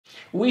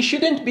We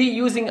shouldn't be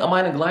using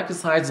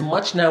aminoglycosides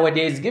much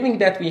nowadays, given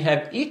that we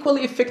have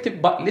equally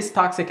effective but less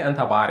toxic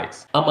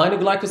antibiotics.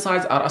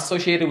 Aminoglycosides are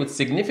associated with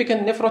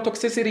significant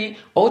nephrotoxicity,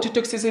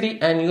 ototoxicity,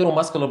 and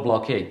neuromuscular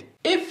blockade.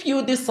 If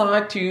you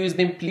decide to use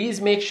them,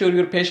 please make sure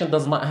your patient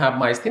does not have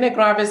myasthenia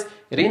gravis,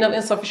 renal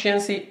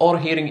insufficiency, or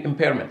hearing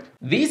impairment.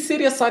 These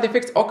serious side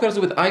effects occurs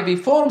with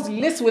IV forms,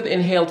 less with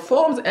inhaled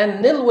forms,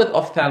 and nil with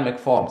ophthalmic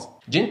forms.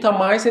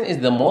 Gentamicin is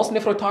the most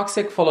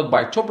nephrotoxic, followed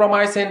by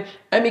Tobramycin,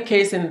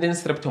 Amikacin, then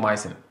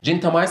Streptomycin.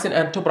 Gentamicin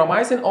and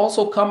Tobramycin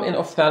also come in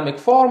ophthalmic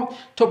form.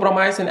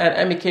 Tobramycin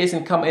and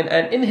Amikacin come in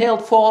an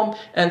inhaled form,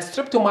 and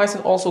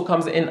Streptomycin also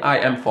comes in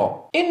IM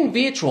form. In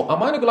vitro,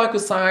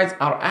 aminoglycosides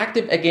are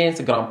active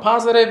against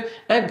gram-positive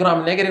and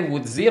gram-negative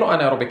with zero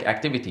anaerobic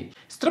activity.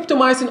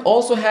 Streptomycin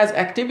also has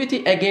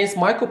activity against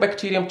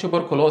Mycobacterium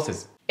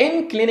tuberculosis.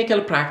 In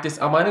clinical practice,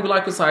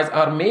 aminoglycosides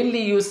are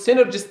mainly used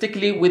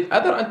synergistically with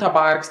other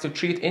antibiotics to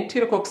treat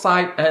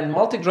enterococci and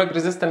multi-drug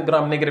resistant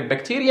gram-negative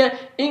bacteria,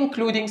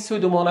 including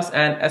Pseudomonas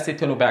and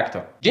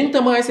Acinetobacter.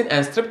 Gentamicin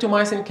and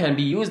Streptomycin can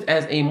be used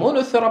as a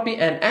monotherapy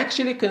and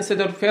actually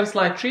considered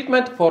first-line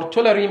treatment for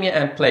tularemia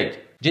and plague.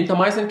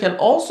 Gentamicin can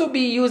also be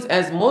used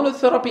as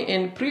monotherapy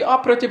in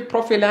preoperative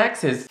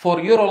prophylaxis for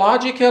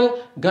urological,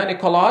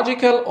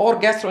 gynecological, or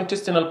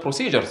gastrointestinal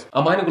procedures.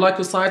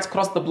 Aminoglycosides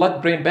cross the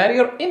blood-brain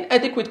barrier in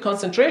adequate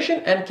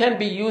concentration and can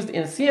be used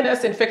in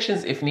CNS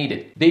infections if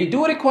needed. They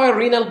do require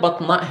renal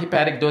but not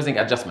hepatic dosing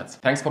adjustments.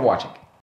 Thanks for watching.